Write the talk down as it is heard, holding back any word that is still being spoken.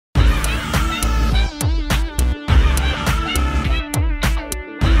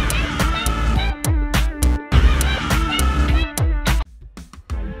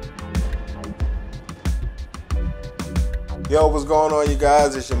Yo, what's going on, you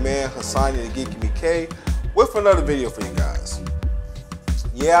guys? It's your man Hassan, the DaGeekInMe with another video for you guys.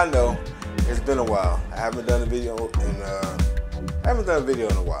 Yeah, I know it's been a while. I haven't done a video in a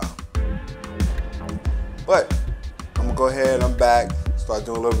while, but I'm gonna go ahead. I'm back. Start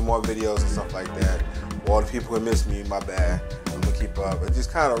doing a little bit more videos and stuff like that. For all the people who miss me, my bad. I'm gonna keep up. I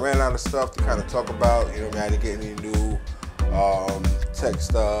just kind of ran out of stuff to kind of talk about. You know, I didn't get any new tech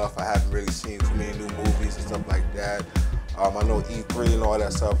stuff. I haven't really seen too many new movies and stuff like that. I know E3 and all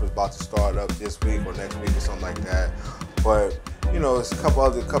that stuff is about to start up this week or next week or something like that. But you know, there's a couple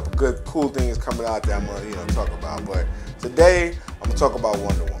good, cool things coming out that I'm gonna talk about. But today I'm gonna talk about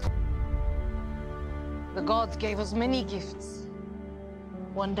Wonder Woman. The gods gave us many gifts.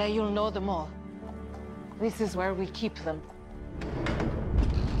 One day you'll know them all. This is where we keep them.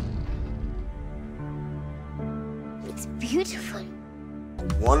 It's beautiful.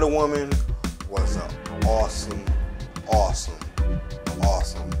 Wonder Woman was an awesome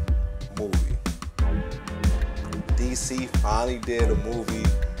movie. DC finally did a movie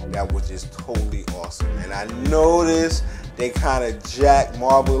that was just totally awesome. And I noticed they kind of jacked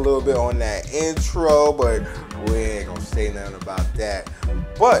Marvel a little bit on that intro, but we ain't gonna say nothing about that.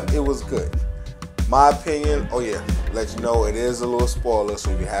 But it was good. My opinion, oh yeah, let you know it is a little spoiler,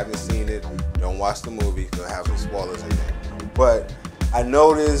 so if you haven't seen it, don't watch the movie, because it'll have some spoilers in there. But I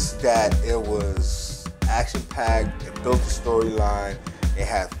noticed that it was action-packed, it built the storyline, it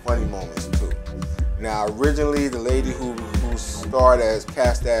had funny moments too. Now originally, the lady who starred as,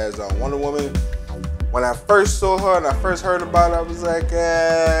 cast as Wonder Woman, when I first saw her and I first heard about it, I was like,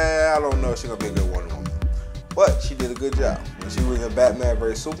 I don't know if she's gonna be a good Wonder Woman. But she did a good job. When she was in Batman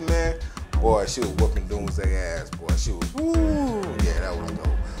vs Superman, boy, she was whooping Doomsday ass, boy. She was, woo, yeah, that was dope.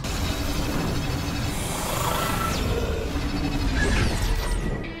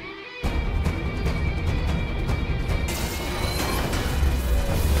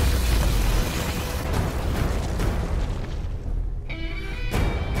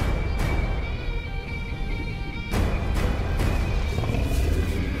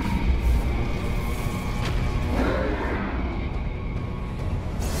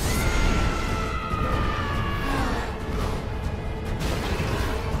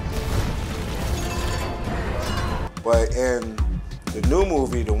 But in the new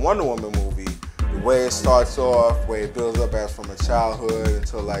movie, the Wonder Woman movie, the way it starts off, where it builds up as from a childhood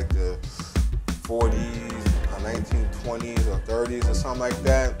until like the 40s, or 1920s or 30s or something like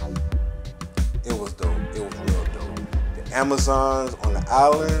that, it was dope. It was real dope. The Amazons on the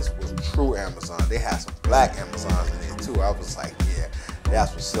islands was true Amazons. They had some black Amazons in there too. I was like, yeah,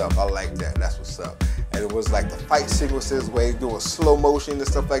 that's what's up. I like that. That's what's up. And it was like the fight sequences where they doing slow motion and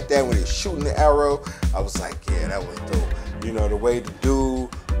stuff like that when they're shooting the arrow. I was like, yeah, that was dope. You know, the way the dude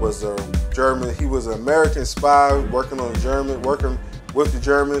was a German, he was an American spy working with the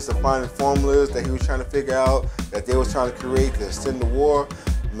Germans to find the formulas that he was trying to figure out, that they was trying to create to extend the war.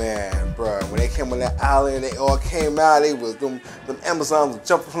 Man, bro, when they came on that island, they all came out. They was them Amazons were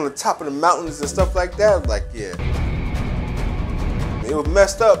jumping from the top of the mountains and stuff like that. I was like, yeah. It was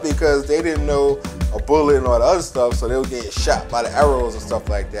messed up because they didn't know a bullet and all the other stuff, so they were getting shot by the arrows and stuff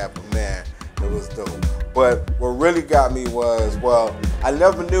like that. But man, it was dope. But what really got me was, well, I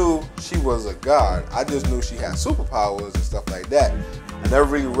never knew she was a god. I just knew she had superpowers and stuff like that. I never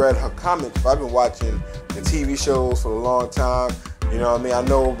really read her comics, but I've been watching the TV shows for a long time. You know what I mean? I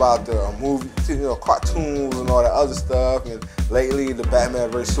know about the movie, cartoons and all that other stuff. And lately, the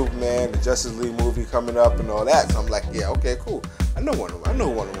Batman vs Superman, the Justice League movie coming up and all that. So I'm like, yeah, okay, cool. I know what Wonder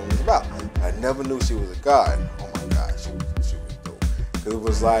Woman was about. I never knew she was a god. Oh my God, she was dope. Cause it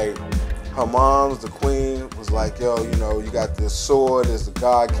was like her mom's, the queen, was like, yo, you got this sword as the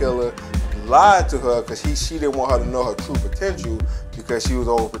god killer. Lied to her because she didn't want her to know her true potential because she was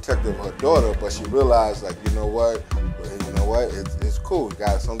overprotective of her daughter. But she realized, like, you know what, it's cool.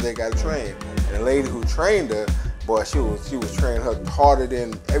 Someday got to train. And the lady who trained her, boy, she was training her harder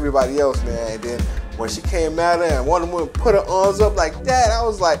than everybody else, man. And then when she came at her and Wonder Woman put her arms up like that, I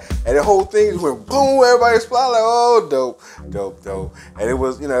was like, and the whole thing just went boom, everybody exploded, like, oh, dope. And it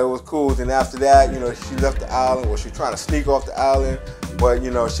was, it was cool. Then after that, she left the island, or she was trying to sneak off the island, but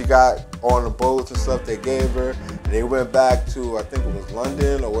she got on the boats and stuff they gave her, and they went back to, I think it was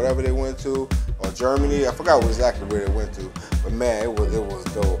London or whatever they went to, or Germany. I forgot exactly where they went to, but man, it was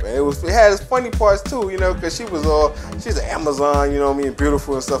dope. And it had its funny parts too, because she's an Amazon,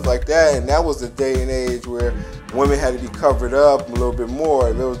 beautiful and stuff like that. And that was the day and age where women had to be covered up a little bit more.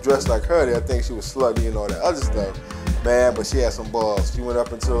 If they was dressed like her, they'd think she was slutty and all that other stuff. Man, but she had some balls. She went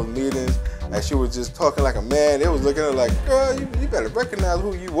up into those meetings and she was just talking like a man. They was looking at her like, girl, you better recognize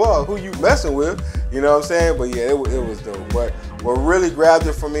who you are, who you messing with. You know what I'm saying? But yeah, it was dope. But what really grabbed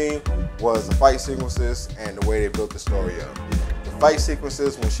it for me was the fight sequences and the way they built the story up. The fight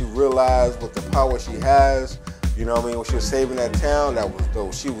sequences, when she realized what the power she has, you know what I mean, when she was saving that town, that was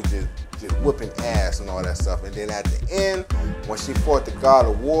dope. She was just whipping ass and all that stuff. And then at the end, when she fought the god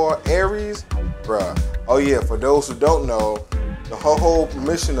of war, Ares, bruh. Oh yeah, for those who don't know, the whole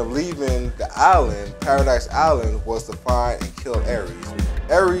mission of leaving the island, Paradise Island, was to find and kill Ares.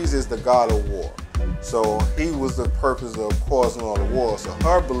 Ares is the god of war. So he was the purpose of causing all the war. So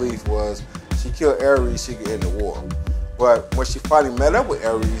her belief was, she killed Ares, she could end the war. But when she finally met up with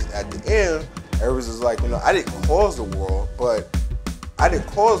Ares at the end, Ares is like, you know, I didn't cause the war, but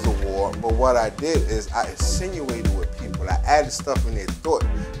what I did is I insinuated with people. I added stuff in their thought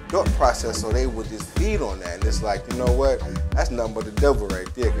process so they would just feed on that. And it's like, you know what? That's nothing but the devil right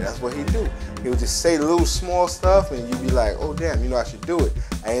there, because that's what he do. He would just say little small stuff and you'd be like, oh damn, you know I should do it.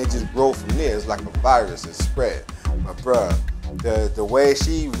 And it just grow from there. It's like a virus, it spread. But bruh, the way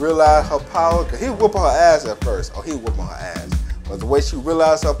she realized her power, because he was whooping her ass at first. Oh, he was whooping her ass. But the way she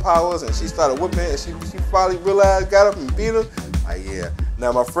realized her powers and she started whipping and she finally realized, got up and beat him. Like, yeah.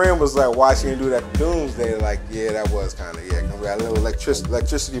 Now my friend was like, why she didn't do that for Doomsday? Like, yeah, that was kind of, yeah. Cause we had a little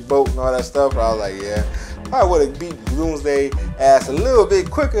electricity boat and all that stuff. And I was like, yeah, probably would have beat Doomsday ass a little bit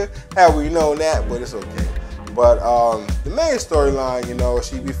quicker had we known that, but it's okay. But the main storyline, you know,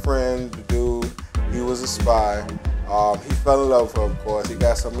 she befriended the dude. He was a spy. He fell in love with her, of course. He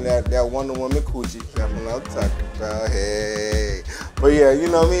got some of that Wonder Woman coochie. That's what I'm talking about. Hey. But yeah, you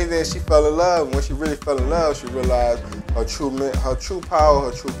know what I mean? Then she fell in love. When she really fell in love, she realized her true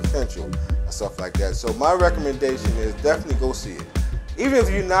power, her true potential, and stuff like that. So my recommendation is definitely go see it. Even if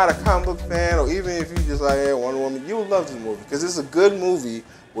you're not a comic book fan, or even if you just like, hey, Wonder Woman, you will love this movie, because it's a good movie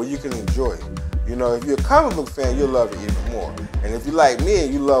where you can enjoy it. You know, if you're a comic book fan, you'll love it even more. And if you like me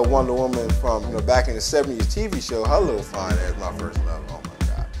and you love Wonder Woman from, you know, back in the 70s TV show, her little fine ass, my first love. Oh my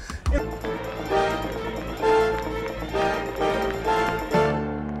God.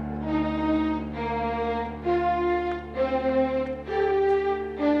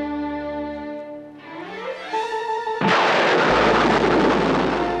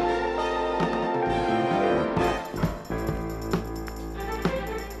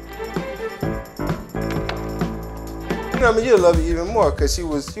 You know what I mean? You'll love it even more because she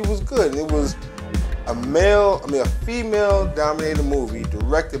was good. And it was a female-dominated movie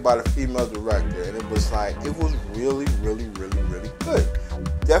directed by the female director, and it was like, it was really, really, really, really good.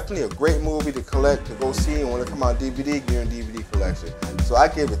 Definitely a great movie to collect, to go see, and when it come out DVD, get your DVD collection. So I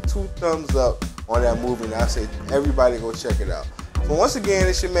gave it 2 thumbs up on that movie, and I say everybody go check it out. So once again,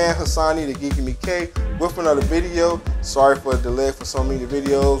 it's your man Hassani, the DaGeekInMe K, with another video. Sorry for the delay for so many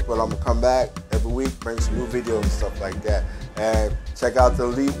videos, but I'm gonna come back every week, bring some new videos and stuff like that. And check out the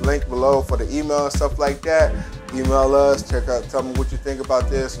link below for the email and stuff like that. Email us, check out, tell me what you think about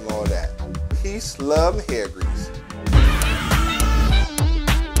this and all that. Peace, love, and hair grease.